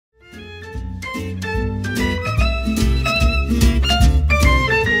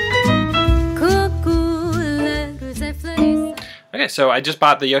Okay, so I just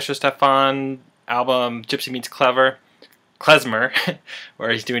bought the Yoshio Stefan album Gypsy Meets Klezmer, where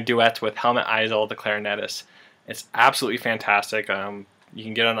he's doing duets with Helmut Eisel, the clarinetist. It's absolutely fantastic. You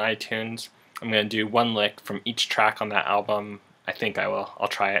can get it on iTunes. I'm going to do one lick from each track on that album. I think I will. I'll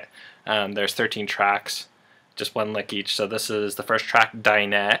try it. There's 13 tracks, just one lick each. So this is the first track,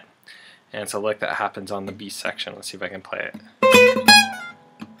 Dinette, and it's a lick that happens on the B section. Let's see if I can play it.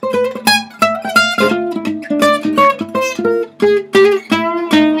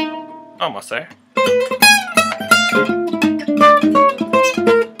 Almost there.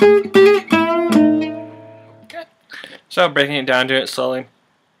 Okay. So breaking it down, doing it slowly.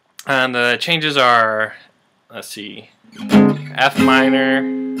 And the changes are, let's see, F minor,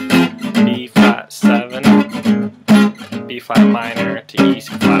 B flat 7, B flat minor to E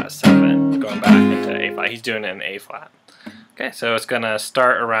flat 7, going back into A flat. He's doing it in A flat. Okay, so it's going to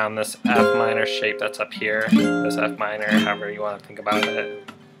start around this F minor shape that's up here, this F minor, however you want to think about it.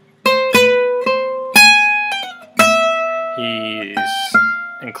 He's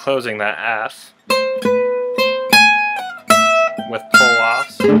enclosing that F with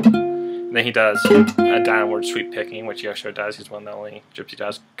pull-offs. Then he does a downward sweep picking, which Yoshio does. He's one of the only Gypsy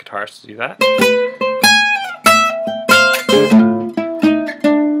Jazz guitarists to do that.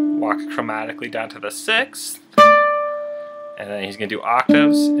 Walk chromatically down to the 6th. And then he's going to do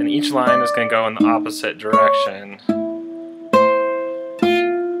octaves, and each line is going to go in the opposite direction.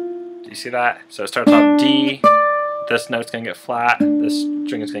 Do you see that? So it starts off D. This note's going to get flat, this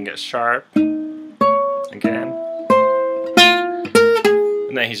string is going to get sharp, again,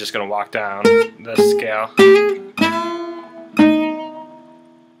 and then he's just going to walk down this scale.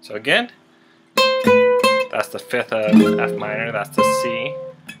 So again, that's the 5th of F minor, that's the C,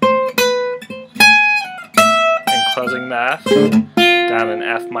 and closing the F, down an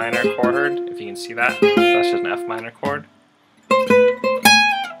F minor chord, if you can see that, that's just an F minor chord.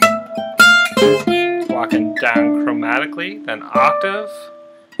 Walking down chromatically, then octave,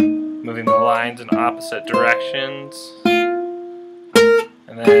 moving the lines in opposite directions,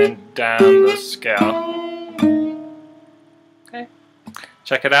 and then down the scale. Okay,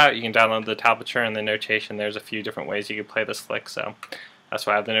 check it out. You can download the tablature and the notation. There's a few different ways you can play this lick, so that's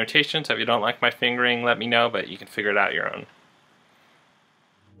why I have the notation. So if you don't like my fingering, let me know, but you can figure it out your own.